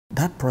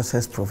that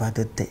process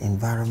provided the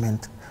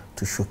environment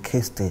to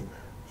showcase the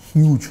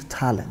huge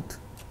talent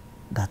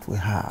that we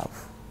have,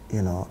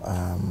 you know,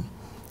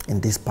 in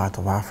this part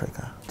of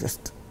Africa.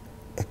 Just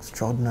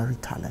extraordinary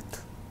talent,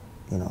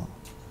 you know,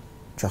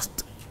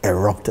 just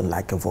erupting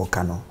like a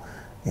volcano,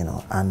 you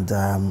know, and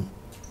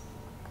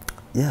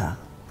yeah,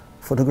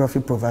 photography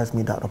provides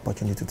me that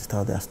opportunity to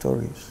tell their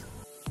stories.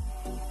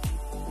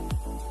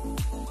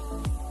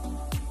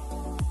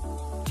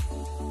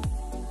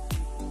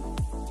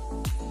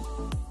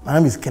 My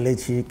name is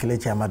Kelechi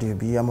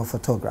Amadi-Obi. I'm a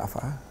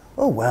photographer.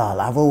 Oh well,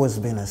 I've always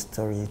been a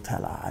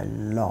storyteller. I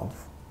love,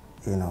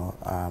 you know,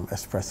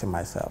 expressing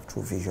myself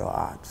through visual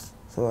arts.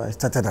 So I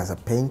started as a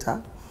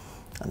painter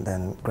and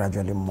then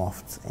gradually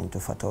morphed into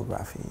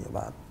photography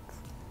about,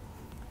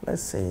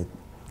 let's say,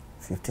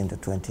 15 to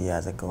 20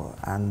 years ago.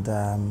 And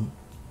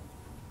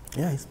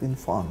yeah, it's been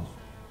fun.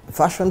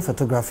 Fashion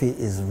photography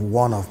is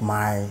one of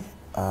my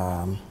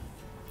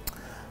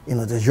you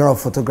know, the genre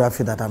of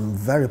photography that I'm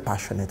very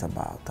passionate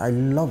about. I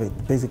love it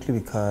basically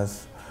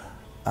because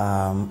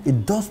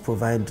it does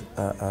provide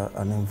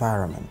an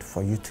environment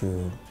for you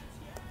to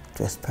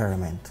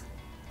experiment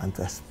and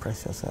to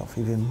express yourself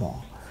even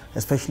more,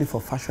 especially for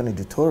fashion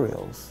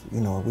editorials, you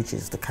know, which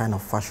is the kind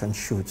of fashion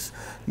shoots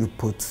you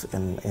put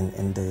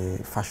in the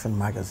fashion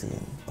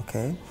magazine,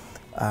 okay?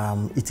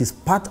 It is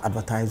part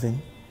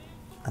advertising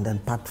and then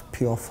part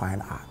pure fine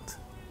art,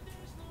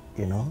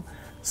 you know?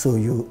 So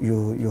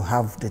you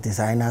have the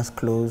designer's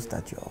clothes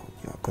that you're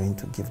going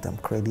to give them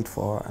credit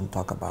for and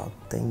talk about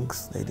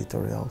things, the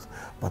editorials.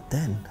 But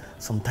then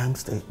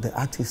sometimes the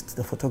artist,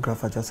 the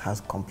photographer just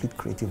has complete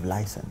creative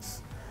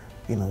license.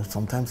 You know,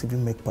 sometimes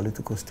even make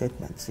political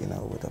statements, you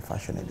know, with a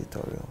fashion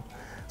editorial.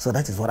 So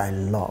that is what I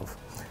love,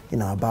 you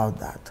know, about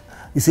that.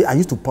 You see, I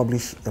used to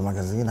publish a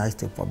magazine, I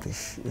still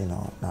publish, you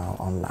know, now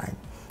online,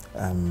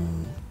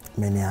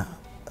 Mania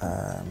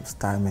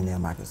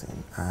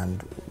Magazine,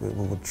 and we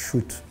would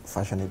shoot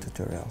fashion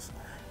editorials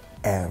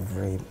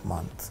every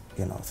month,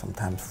 you know,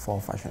 sometimes 4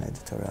 fashion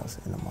editorials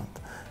in a month.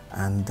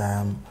 And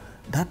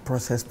that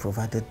process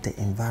provided the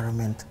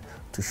environment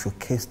to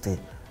showcase the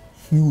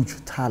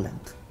huge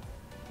talent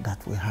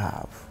that we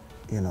have,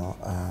 you know,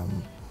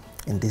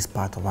 in this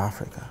part of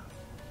Africa.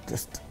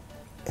 Just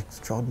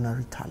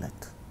extraordinary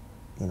talent,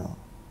 you know,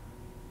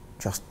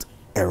 just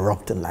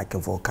erupting like a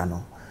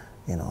volcano,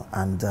 you know,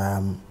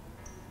 and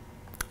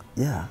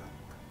yeah,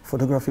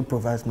 photography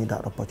provides me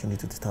that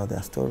opportunity to tell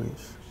their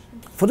stories.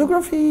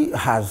 Photography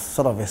has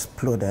sort of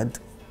exploded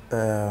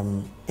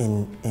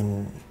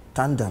in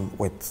tandem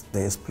with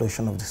the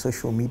explosion of the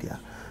social media.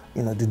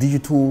 You know, the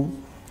digital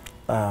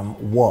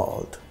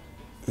world,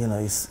 you know,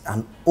 is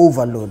an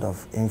overload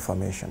of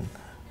information,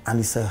 and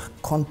it's a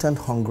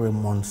content-hungry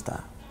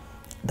monster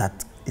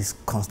that is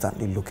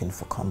constantly looking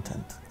for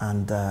content.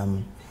 And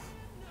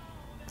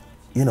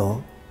you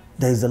know,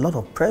 there is a lot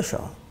of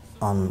pressure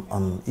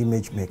on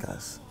image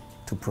makers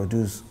to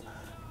produce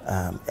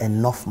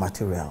enough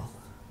material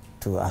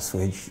to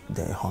assuage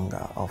the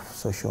hunger of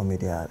social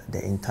media,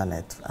 the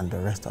internet, and the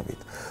rest of it.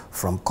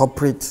 From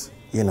corporate,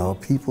 you know,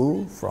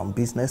 people, from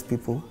business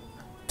people,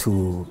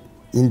 to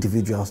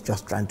individuals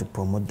just trying to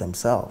promote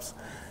themselves.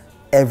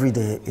 Every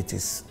day it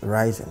is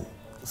rising.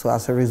 So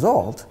as a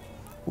result,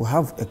 we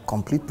have a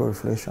complete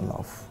proliferation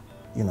of,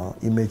 you know,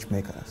 image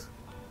makers.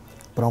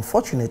 But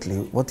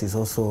unfortunately, what is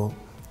also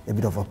a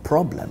bit of a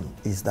problem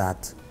is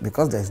that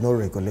because there is no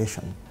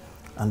regulation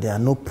and there are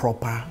no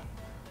proper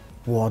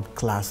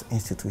world-class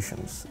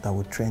institutions that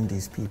would train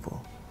these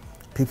people,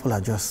 people are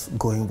just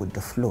going with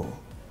the flow.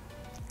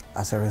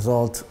 As a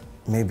result,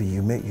 maybe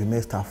you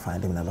may start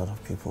finding a lot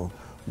of people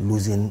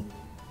losing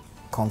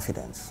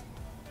confidence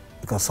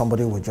because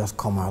somebody will just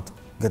come out,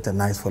 get a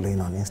nice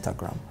following on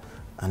Instagram,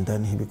 and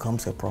then he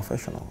becomes a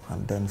professional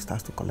and then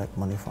starts to collect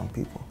money from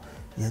people.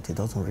 Yet he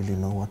doesn't really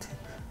know what,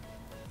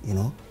 you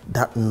know,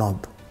 that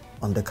knob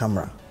on the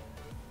camera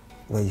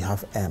where you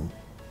have M.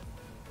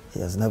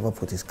 He has never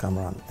put his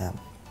camera on M,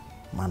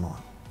 manual.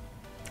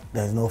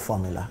 There's no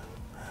formula.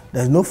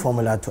 There's no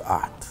formula to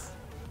art.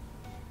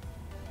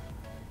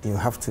 You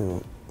have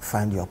to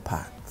find your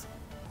path.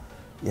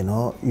 You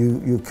know,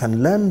 you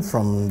can learn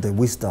from the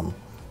wisdom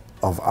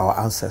of our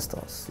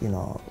ancestors, you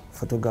know,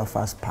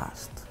 photographers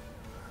past.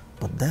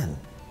 But then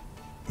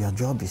your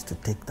job is to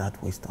take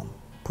that wisdom,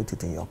 put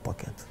it in your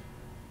pocket,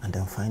 and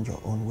then find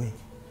your own way.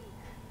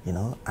 You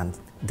know, and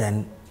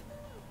then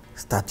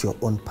start your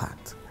own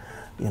path,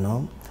 you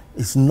know.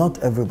 It's not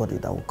everybody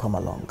that will come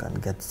along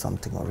and get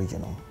something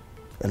original.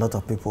 A lot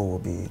of people will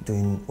be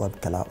doing what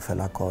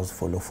fella calls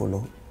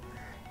follow,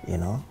 you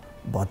know.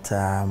 But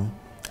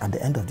at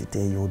the end of the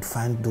day, you would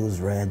find those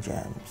rare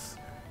gems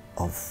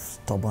of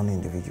stubborn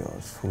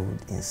individuals who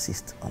would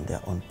insist on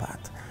their own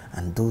path.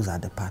 And those are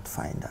the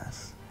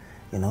pathfinders,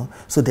 you know.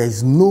 So there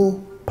is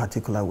no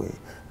particular way.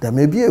 There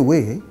may be a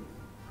way,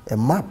 a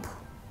map,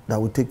 that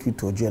will take you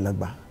to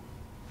Ojelagba.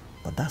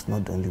 But that's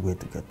not the only way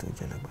to get to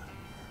Ojelagba.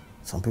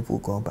 Some people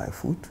go by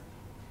foot,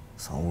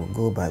 some will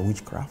go by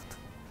witchcraft,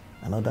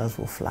 and others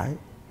will fly,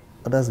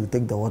 others will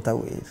take the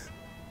waterways.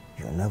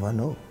 You'll never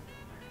know.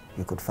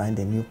 you could find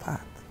a new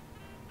path.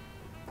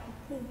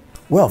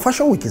 Well,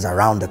 Fashion Week is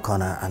around the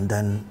corner, and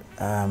then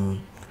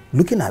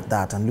looking at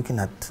that and looking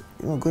at,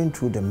 going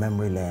through the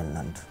memory lane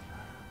and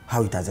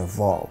how it has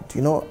evolved.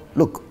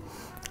 Look,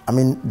 I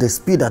mean, the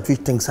speed at which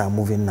things are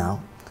moving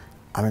now,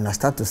 I mean, I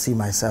start to see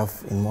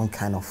myself in one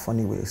kind of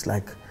funny way. It's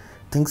like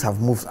things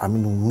have moved, I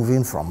mean,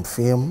 moving from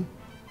film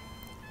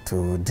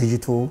to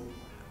digital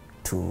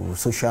to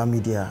social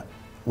media.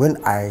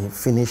 When I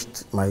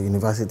finished my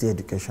university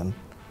education,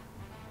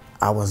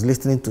 I was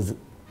listening to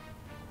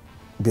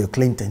Bill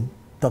Clinton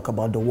talk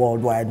about the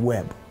World Wide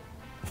Web.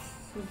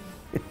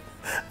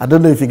 I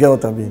don't know if you get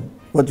what I mean.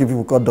 What you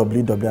people call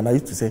WW, and I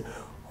used to say,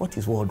 what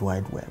is World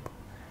Wide Web?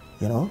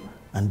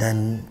 And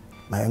then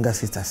my younger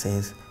sister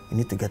says, you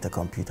need to get a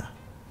computer.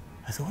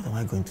 I said, what am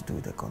I going to do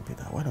with a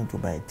computer? Why don't you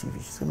buy a TV?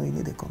 She said, no, you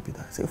need a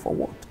computer. I said, for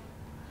what?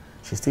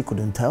 She still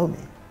couldn't tell me.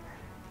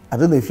 I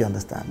don't know if you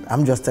understand.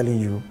 I'm just telling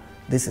you,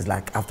 this is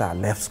like after I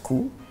left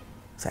school,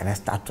 so I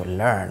start to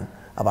learn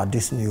about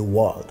this new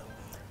world.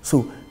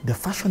 So the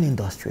fashion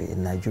industry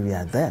in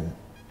Nigeria then,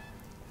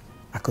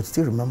 I could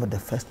still remember the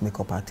first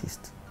makeup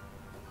artist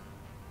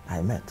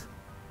I met.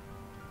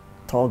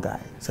 Tall guy,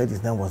 said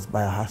his name was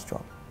Bayo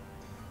Hastrop.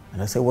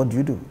 And I said, what do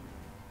you do?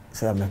 He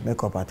said, I'm a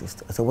makeup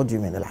artist. I said, what do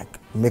you mean? They're like,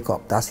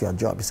 makeup, that's your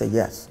job? He said,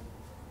 yes.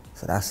 I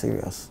said, that's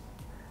serious.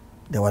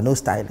 There were no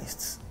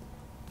stylists.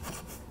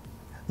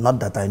 Not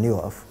that I knew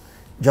of.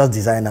 Just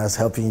designers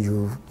helping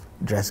you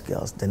dress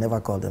girls. They never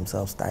called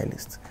themselves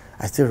stylists.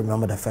 I still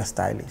remember the first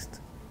stylist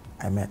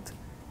I met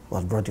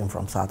was brought in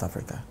from South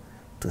Africa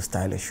to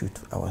style a shoot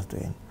I was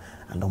doing.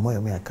 And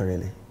Omoyomi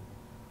Akerele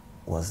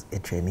was a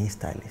trainee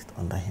stylist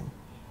under him.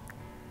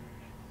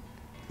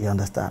 You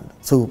understand?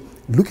 So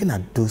looking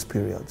at those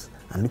periods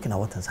and looking at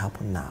what has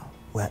happened now,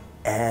 where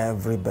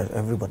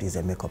everybody is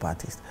a makeup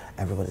artist,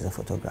 everybody is a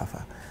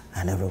photographer,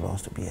 and everyone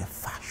wants to be a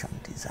fashion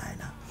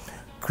designer.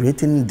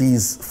 Creating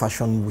these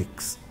fashion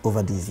weeks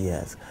over these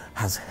years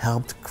has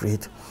helped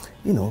create,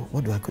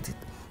 what do I call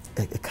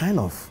it, a kind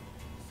of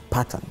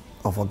pattern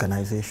of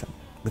organization,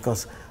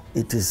 because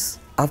it is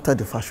after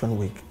the fashion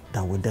week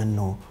that we then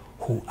know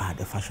who are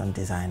the fashion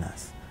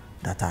designers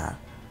that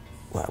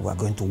we're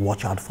going to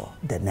watch out for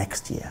the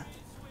next year.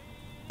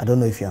 I don't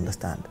know if you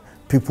understand.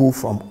 People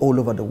from all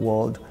over the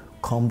world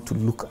come to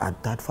look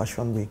at that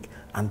fashion week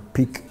and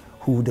pick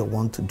who they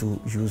want to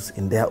use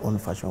in their own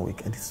fashion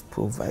week, and it's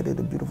provided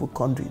a beautiful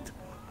conduit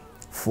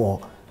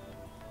for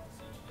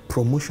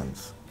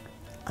promotions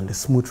and the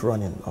smooth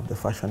running of the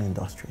fashion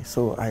industry.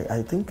 So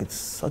I think it's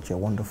such a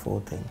wonderful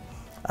thing.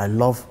 I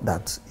love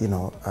that,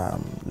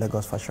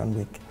 Lagos Fashion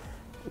Week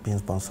being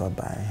sponsored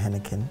by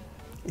Heineken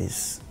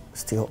is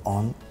still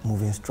on,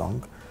 moving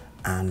strong,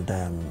 and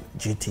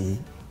GT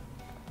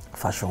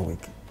Fashion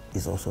Week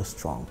is also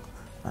strong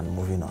and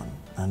moving on.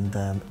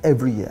 And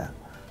every year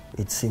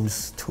it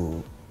seems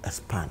to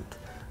expand,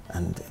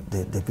 and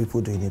the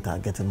people doing it are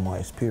getting more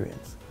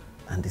experience,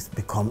 and it's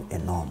become a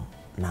norm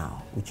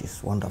now, which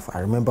is wonderful.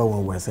 I remember when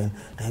we were saying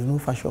there's no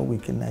fashion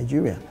week in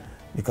Nigeria,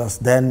 because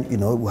then,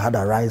 we had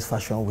a Rise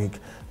Fashion Week.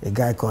 A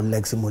guy called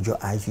Lexi Mojo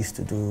Ice used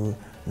to do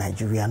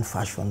Nigerian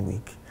Fashion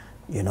Week,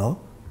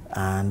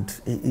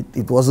 and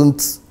it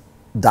wasn't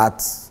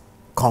that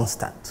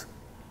constant,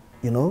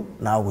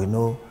 Now we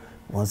know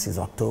once it's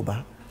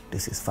October,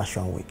 this is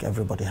Fashion Week.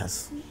 Everybody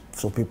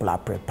so people are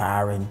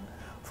preparing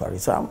for it.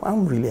 So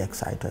I'm really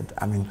excited.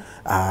 I mean,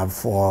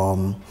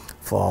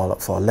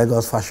 for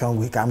Lagos Fashion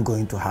Week, I'm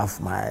going to have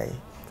my,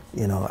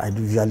 I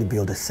usually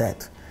build a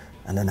set,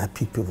 and then I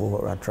pick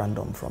people at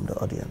random from the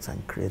audience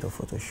and create a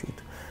photo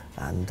shoot.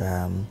 And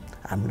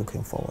I'm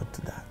looking forward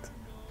to that.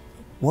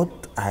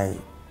 What I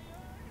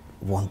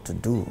want to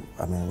do,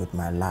 with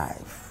my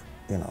life,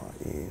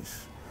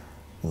 is,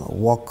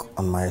 work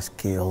on my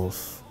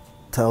skills,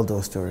 tell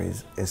those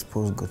stories,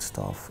 expose good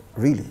stuff.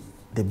 Really,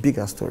 the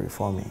bigger story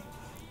for me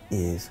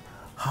is,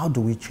 how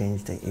do we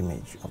change the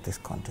image of this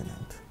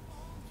continent?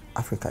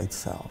 Africa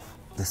itself,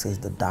 they say, is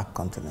the dark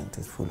continent.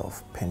 It's full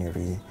of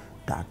penury,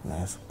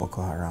 darkness,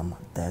 Boko Haram,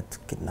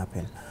 death,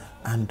 kidnapping.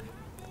 And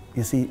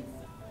you see,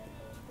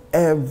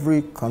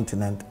 every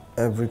continent,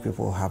 every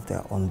people have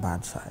their own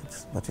bad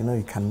sides. But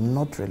you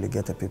cannot really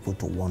get a people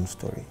to one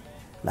story,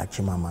 like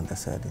Chimamanda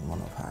said in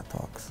one of her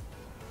talks.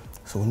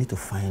 So we need to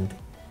find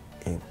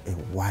a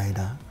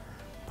wider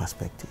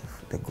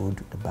perspective, the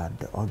good, the bad,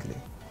 the ugly.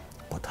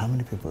 But how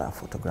many people are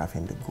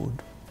photographing the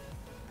good?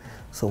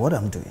 So what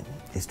I'm doing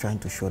is trying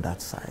to show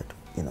that side,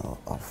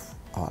 of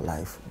our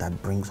life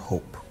that brings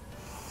hope,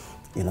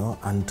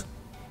 and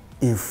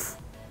if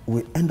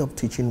we end up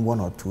teaching one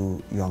or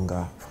two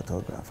younger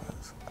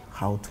photographers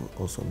how to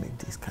also make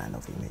these kind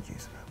of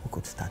images, we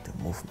could start a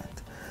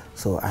movement.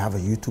 So I have a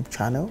YouTube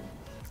channel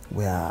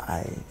where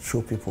I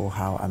show people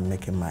how I'm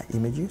making my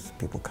images.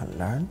 People can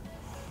learn.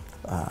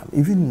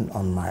 Even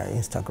on my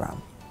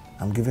Instagram,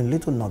 I'm giving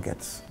little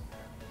nuggets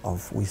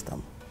of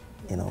wisdom.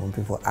 When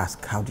people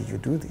ask, how did you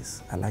do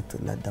this? I like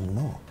to let them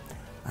know.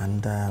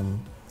 And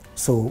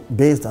so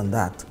based on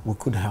that, we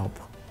could help,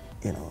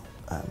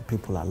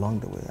 people along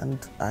the way. And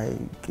I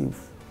give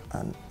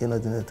and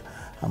inordinate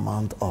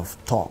amount of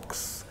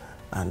talks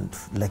and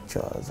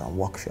lectures and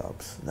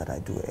workshops that I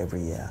do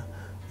every year,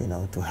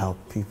 to help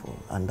people.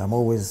 And I'm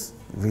always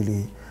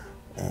really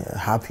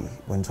happy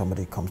when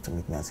somebody comes to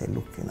meet me and say,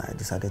 look, I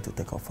decided to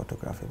take up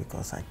photography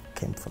because I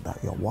came for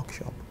your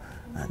workshop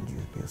and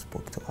you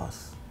spoke to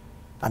us.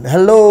 And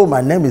hello,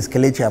 my name is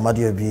Kelechi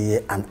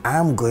Amadi-Obi, and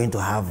I'm going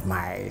to have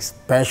my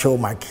special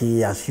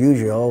marquee as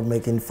usual,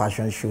 making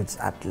fashion shoots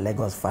at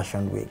Lagos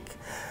Fashion Week.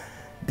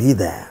 Be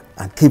there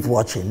and keep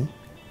watching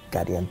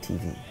Guardian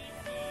TV.